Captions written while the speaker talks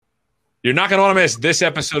You're not going to want to miss this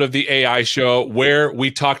episode of the AI Show where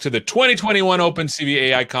we talk to the 2021 OpenCV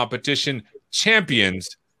AI competition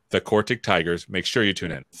champions, the Cortic Tigers. Make sure you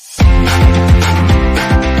tune in.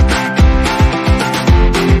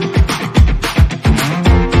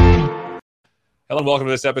 Hello and welcome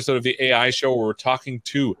to this episode of the AI Show where we're talking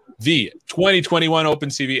to the 2021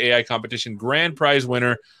 OpenCV AI competition grand prize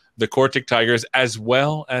winner, the Cortic Tigers, as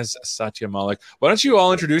well as Satya Malik. Why don't you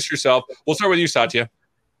all introduce yourself? We'll start with you, Satya.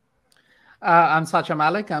 I'm Satya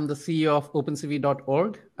Malik. I'm the CEO of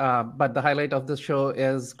OpenCV.org. But the highlight of this show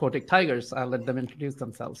is Cortic Tigers. I'll let them introduce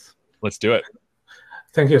themselves. Let's do it.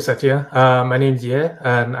 Thank you, Satya. My name is Ye,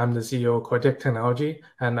 and I'm the CEO of Cortic Technology,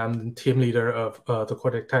 and I'm the team leader of the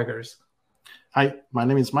Cortic Tigers. Hi, my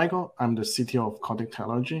name is Michael. I'm the CTO of Cortic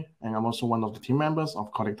Technology, and I'm also one of the team members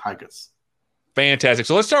of Cortic Tigers. Fantastic.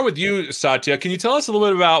 So let's start with you, Satya. Can you tell us a little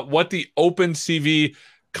bit about what the OpenCV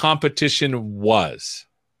competition was?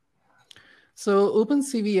 So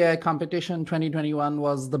OpenCV AI competition 2021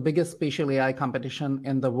 was the biggest spatial AI competition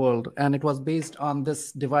in the world. And it was based on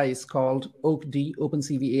this device called OAK-D,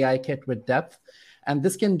 OpenCV AI Kit with Depth. And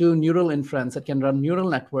this can do neural inference. It can run neural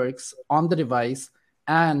networks on the device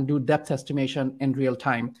and do depth estimation in real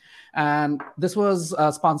time. And this was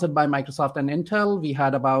sponsored by Microsoft and Intel. We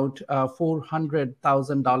had about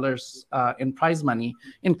 $400,000 in prize money,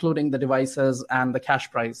 including the devices and the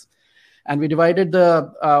cash prize. And we divided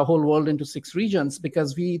the whole world into 6 regions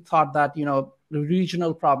because we thought that, the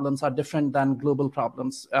regional problems are different than global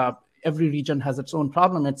problems. Every region has its own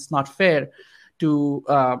problem. It's not fair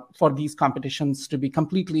for these competitions to be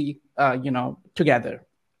completely, together.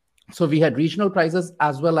 So we had regional prizes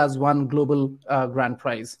as well as one global grand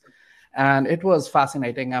prize. And it was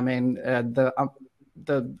fascinating. I mean, the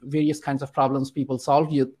various kinds of problems people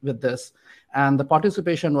solved with this. And the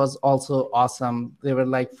participation was also awesome. There were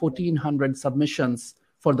like 1,400 submissions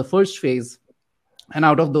for the first phase. And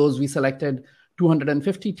out of those, we selected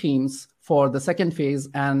 250 teams for the second phase.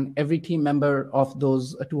 And every team member of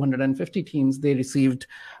those 250 teams, they received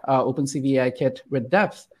OpenCV AI Kit with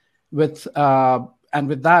Depth. And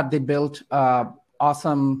with that, they built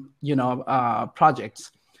awesome,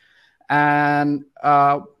 projects. And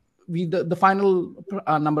the final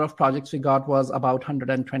number of projects we got was about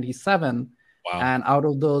 127. Wow. And out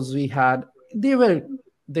of those, they were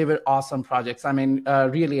awesome projects. I mean,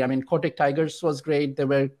 really, Cortic Tigers was great.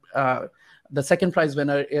 The second prize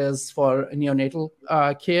winner is for neonatal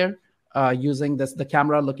care, using the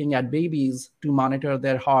camera looking at babies to monitor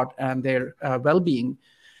their heart and their well-being.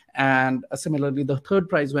 And similarly, the third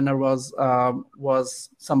prize winner was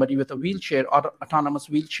somebody with a wheelchair,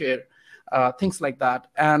 autonomous wheelchair, things like that.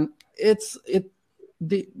 And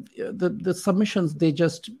the submissions, they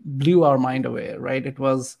just blew our mind away, right? It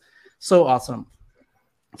was so awesome.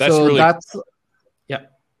 Yeah.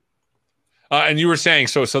 And you were saying,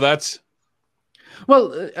 so that's.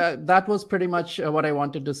 Well, that was pretty much what I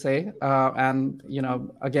wanted to say. And,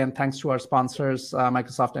 again, thanks to our sponsors,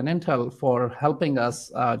 Microsoft and Intel, for helping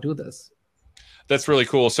us do this. That's really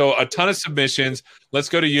cool. So a ton of submissions. Let's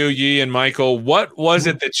go to you, Yi and Michael. What was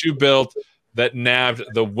it that you built that nabbed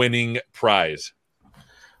the winning prize?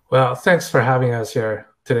 Well, thanks for having us here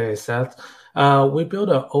today, Seth. We built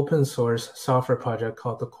an open source software project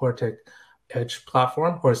called the Cortic Edge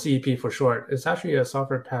Platform, or CEP for short. It's actually a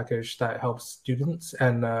software package that helps students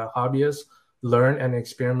and hobbyists learn and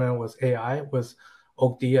experiment with AI with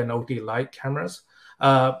OAK-D and OAK-D Lite cameras.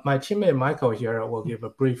 My teammate Michael here will give a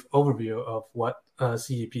brief overview of what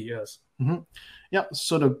CEP is. Mm-hmm. Yeah,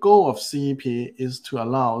 so the goal of CEP is to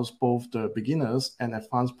allow both the beginners and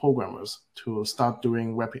advanced programmers to start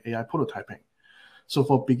doing rapid AI prototyping. So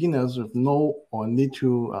for beginners with no or need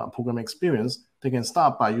to programming experience, they can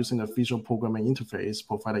start by using the visual programming interface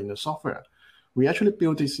provided in the software. We actually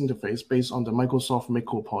built this interface based on the Microsoft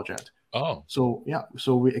Makecode project. Oh. So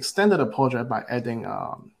we extended the project by adding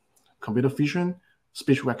computer vision,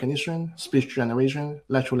 speech recognition, speech generation,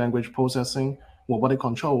 natural language processing, robotic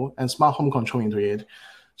control, and smart home control into it.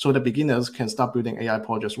 So the beginners can start building AI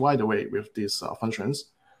projects right away with these functions.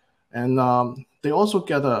 And they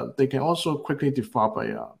can also quickly develop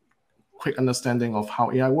a quick understanding of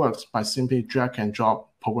how AI works by simply drag and drop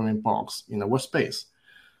programming blocks in a workspace.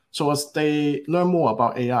 So as they learn more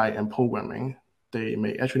about AI and programming, they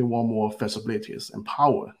may actually want more flexibilities and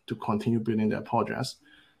power to continue building their projects.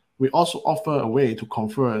 We also offer a way to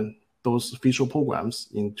convert those visual programs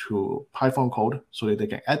into Python code so that they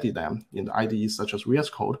can edit them in the IDEs such as VS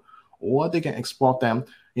Code, or they can export them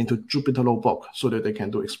into Jupyter Notebook so that they can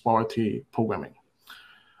do exploratory programming.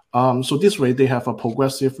 So this way, they have a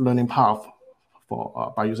progressive learning path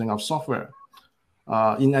by using our software.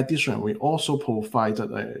 In addition, we also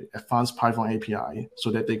provided an advanced Python API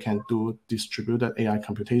so that they can do distributed AI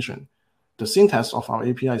computation. The syntax of our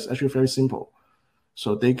API is actually very simple.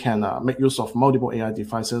 So they can make use of multiple AI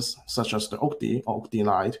devices, such as the OAK-D or OAK-D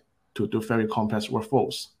Lite, to do very complex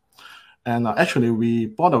workflows. And actually, we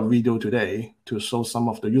brought a video today to show some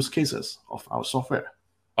of the use cases of our software.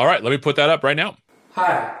 All right, let me put that up right now.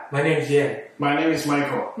 Hi, my name is Yen. My name is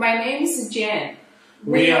Michael. My name is Jen.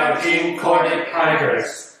 We are Team Cortic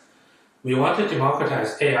Tigers. We want to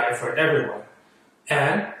democratize AI for everyone,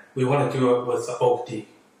 and we want to do it with the OAK-D.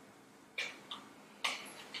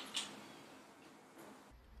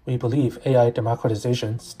 We believe AI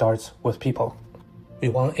democratization starts with people. We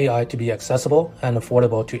want AI to be accessible and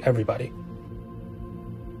affordable to everybody.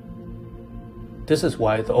 This is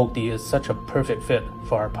why the OAK-D is such a perfect fit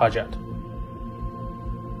for our project.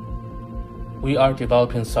 We are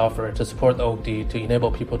developing software to support the OAK-D to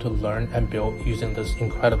enable people to learn and build using this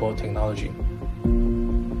incredible technology.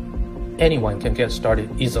 Anyone can get started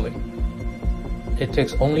easily. It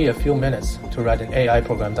takes only a few minutes to write an AI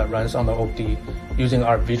program that runs on the OAK-D using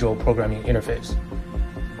our visual programming interface.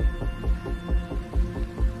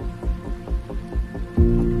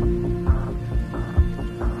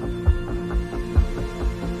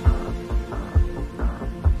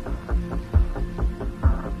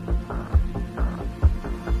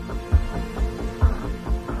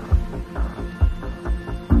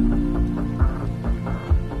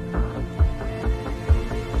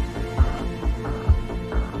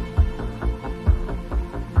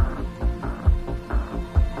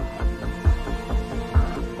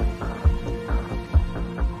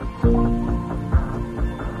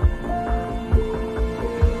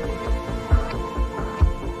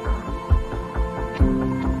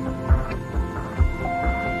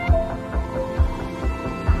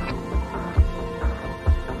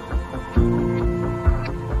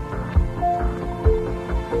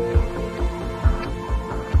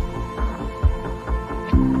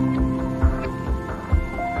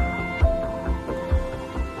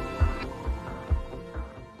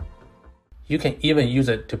 You can even use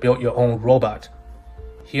it to build your own robot.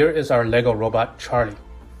 Here is our Lego robot, Charlie.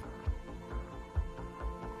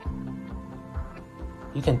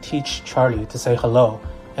 You can teach Charlie to say hello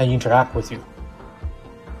and interact with you.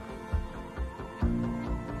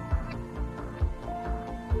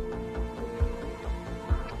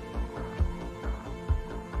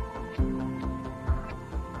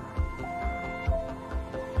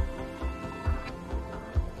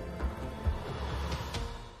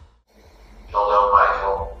 Hello,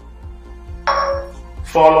 Michael.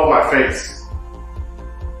 Follow my face.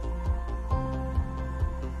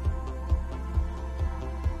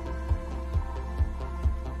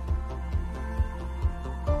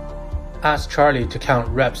 Ask Charlie to count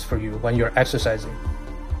reps for you when you're exercising.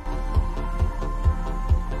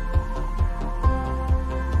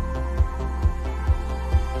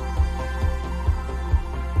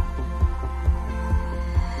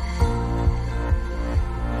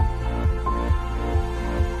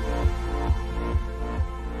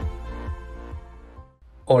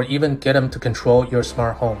 Or even get him to control your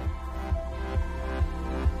smart home.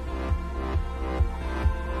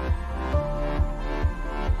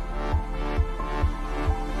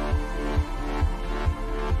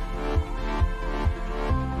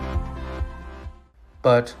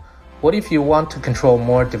 But what if you want to control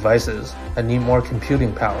more devices and need more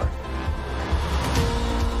computing power?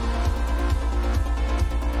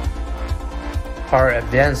 Our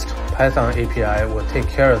advanced Python API will take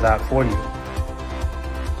care of that for you.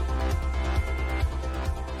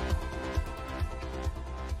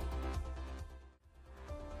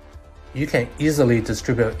 You can easily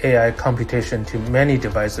distribute AI computation to many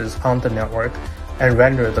devices on the network and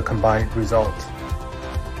render the combined result.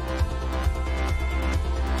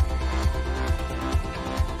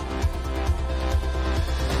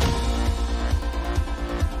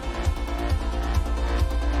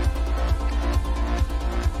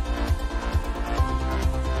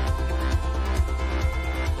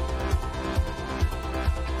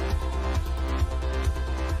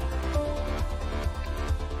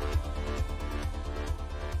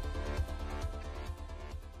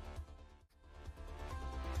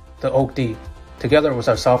 The OAK-D, together with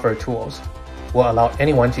our software tools, will allow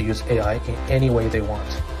anyone to use AI in any way they want.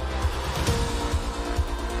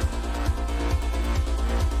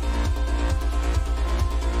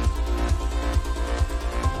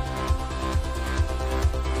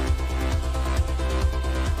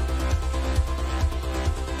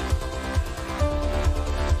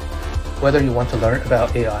 Whether you want to learn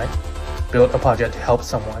about AI, build a project to help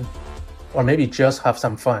someone, or maybe just have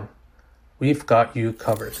some fun, we've got you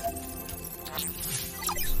covered.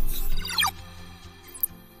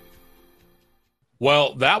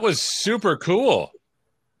 Well, that was super cool.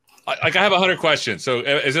 I have 100 questions. So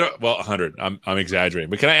is it 100? I'm exaggerating,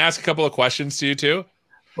 but can I ask a couple of questions to you too?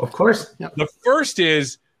 Of course. Yeah. The first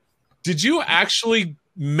is, did you actually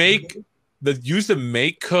use the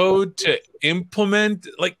make code to implement?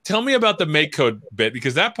 Like, tell me about the make code bit,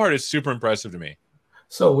 because that part is super impressive to me.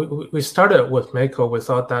 So we started with Mako. We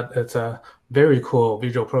thought that it's a very cool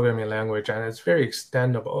visual programming language and it's very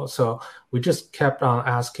extendable. So we just kept on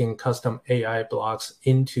asking custom AI blocks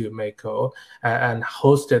into Mako and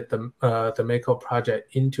hosted the Mako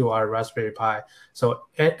project into our Raspberry Pi. So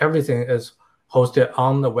everything is hosted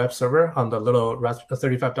on the web server on the little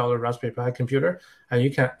 $35 Raspberry Pi computer, and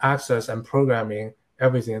you can access and programming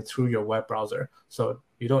everything through your web browser. So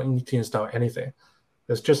you don't need to install anything.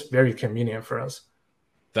 It's just very convenient for us.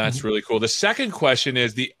 That's really cool. The second question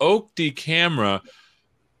is the OpenCV camera.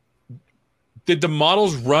 Did the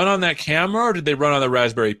models run on that camera, or did they run on the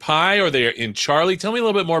Raspberry Pi, or they are in Charlie? Tell me a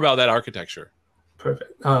little bit more about that architecture.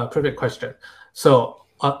 Perfect question. So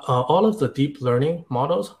all of the deep learning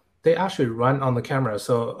models, they actually run on the camera.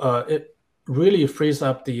 So it really frees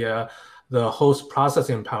up the host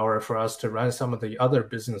processing power for us to run some of the other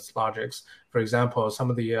business logics. For example, some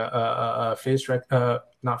of the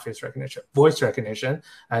voice recognition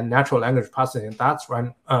and natural language processing that's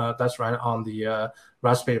run on the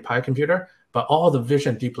Raspberry Pi computer. But all the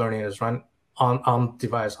vision deep learning is run on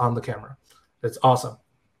device on the camera. It's awesome.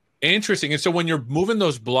 Interesting. And so when you're moving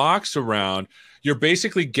those blocks around, you're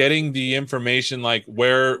basically getting the information like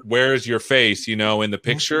where's your face, in the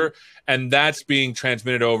picture, and that's being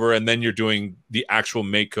transmitted over, and then you're doing the actual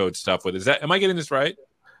make code stuff with it. Am I getting this right?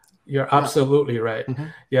 You're absolutely right. Mm-hmm.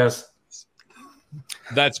 Yes.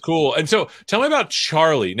 That's cool. And so tell me about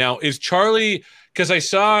Charlie. Now, is Charlie, because I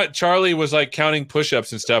saw Charlie was like counting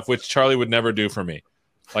push-ups and stuff, which Charlie would never do for me.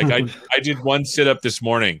 Like I did one sit-up this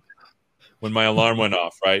morning when my alarm went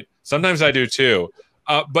off, right? Sometimes I do too.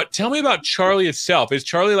 But tell me about Charlie itself. Is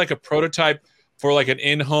Charlie like a prototype for like an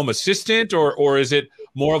in-home assistant, or is it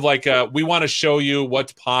more of like we want to show you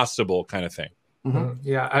what's possible kind of thing? Mm-hmm.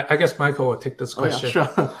 Yeah, I guess Michael will take this question.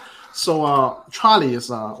 Yeah, sure. So Charlie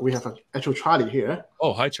is, we have an actual Charlie here.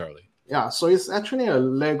 Oh, hi, Charlie. Yeah, so it's actually a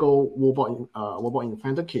Lego robot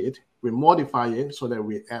inventor kit. We modify it so that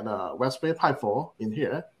we add a Raspberry Pi 4 in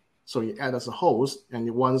here. So you add as a host, and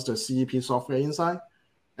it runs the CEP software inside.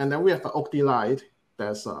 And then we have an OpenCV light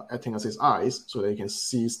that's acting as his eyes, so that he can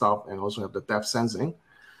see stuff and also have the depth sensing.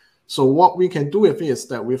 So what we can do with it is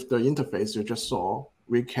that with the interface you just saw,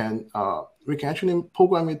 we can actually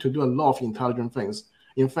program it to do a lot of intelligent things.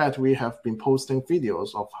 In fact, we have been posting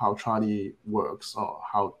videos of how Charlie works, or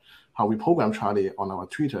how we program Charlie on our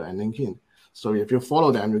Twitter and LinkedIn. So if you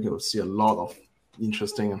follow them, you can see a lot of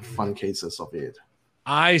interesting and fun cases of it.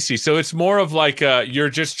 I see. So it's more of like you're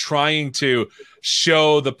just trying to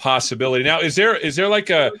show the possibility. Now, is there like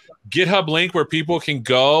a GitHub link where people can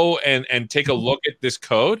go and take a look at this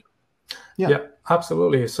code? Yeah,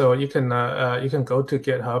 absolutely. So you can go to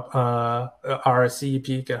GitHub, our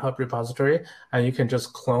CEP GitHub repository, and you can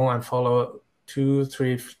just clone and follow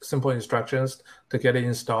 2-3 simple instructions to get it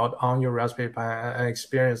installed on your Raspberry Pi and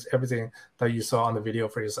experience everything that you saw on the video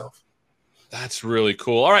for yourself. That's really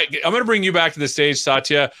cool. All right, I'm going to bring you back to the stage,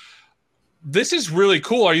 Satya. This is really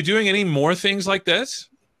cool. Are you doing any more things like this?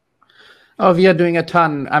 Oh, we are doing a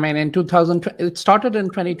ton. I mean, it started in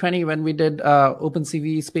 2020 when we did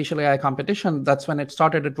OpenCV Spatial AI competition. That's when it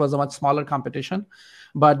started. It was a much smaller competition.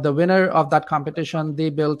 But the winner of that competition, they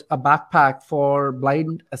built a backpack for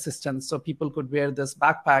blind assistants. So people could wear this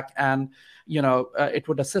backpack and, it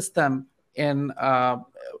would assist them in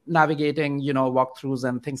navigating, walkthroughs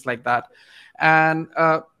and things like that. And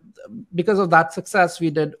because of that success,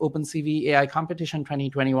 we did OpenCV AI competition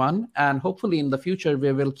 2021. And hopefully in the future,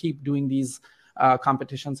 we will keep doing these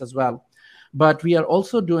competitions as well. But we are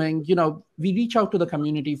also doing, we reach out to the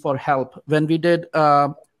community for help. When we did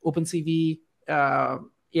OpenCV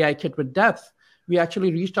AI Kit with Depth, we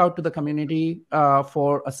actually reached out to the community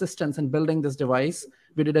for assistance in building this device.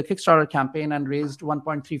 We did a Kickstarter campaign and raised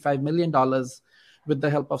 $1.35 million with the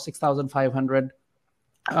help of 6,500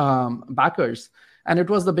 backers. And it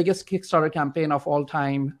was the biggest Kickstarter campaign of all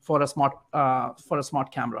time for a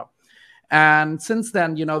smart camera. And since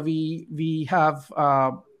then, we have,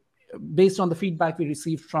 based on the feedback we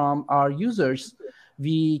received from our users,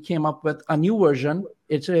 we came up with a new version.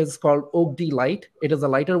 It is called OpenCV Lite. It is a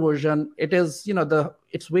lighter version. It is,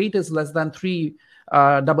 its weight is less than 3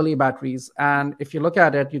 AA batteries. And if you look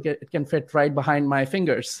at it, it can fit right behind my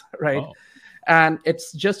fingers, right? Oh. And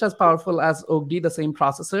it's just as powerful as OGD, the same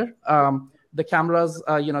processor. The cameras,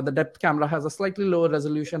 the depth camera has a slightly lower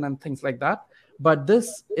resolution and things like that. But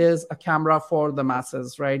this is a camera for the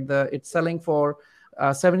masses, right? It's selling for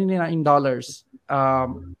 $79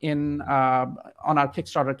 on our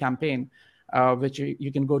Kickstarter campaign, which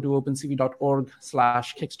you can go to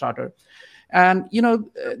opencv.org/Kickstarter. And,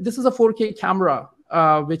 this is a 4K camera,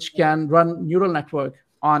 which can run neural network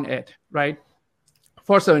on it, right?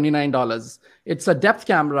 For $79. It's a depth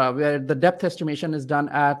camera where the depth estimation is done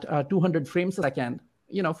at 200 frames a second,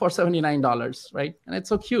 for $79, right? And it's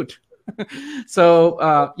so cute. So,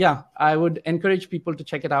 I would encourage people to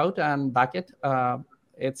check it out and back it.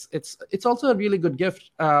 It's also a really good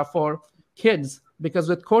gift for kids, because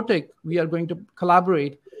with Cortic, we are going to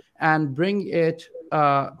collaborate and bring it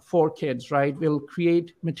for kids, right? We'll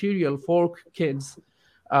create material for kids.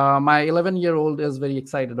 My 11-year-old is very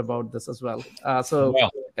excited about this as well.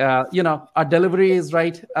 Our delivery is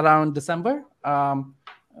right around December.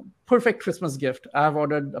 Perfect Christmas gift. I've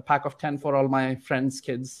ordered a pack of 10 for all my friends'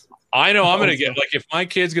 kids. I know I'm going to get, if my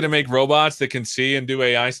kid's going to make robots that can see and do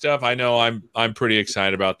AI stuff, I know I'm pretty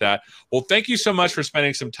excited about that. Well, thank you so much for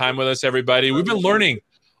spending some time with us, everybody. We've been learning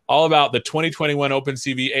all about the 2021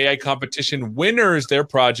 OpenCV AI competition winners, their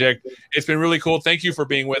project. It's been really cool. Thank you for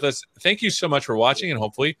being with us. Thank you so much for watching, and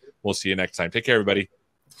hopefully we'll see you next time. Take care, everybody.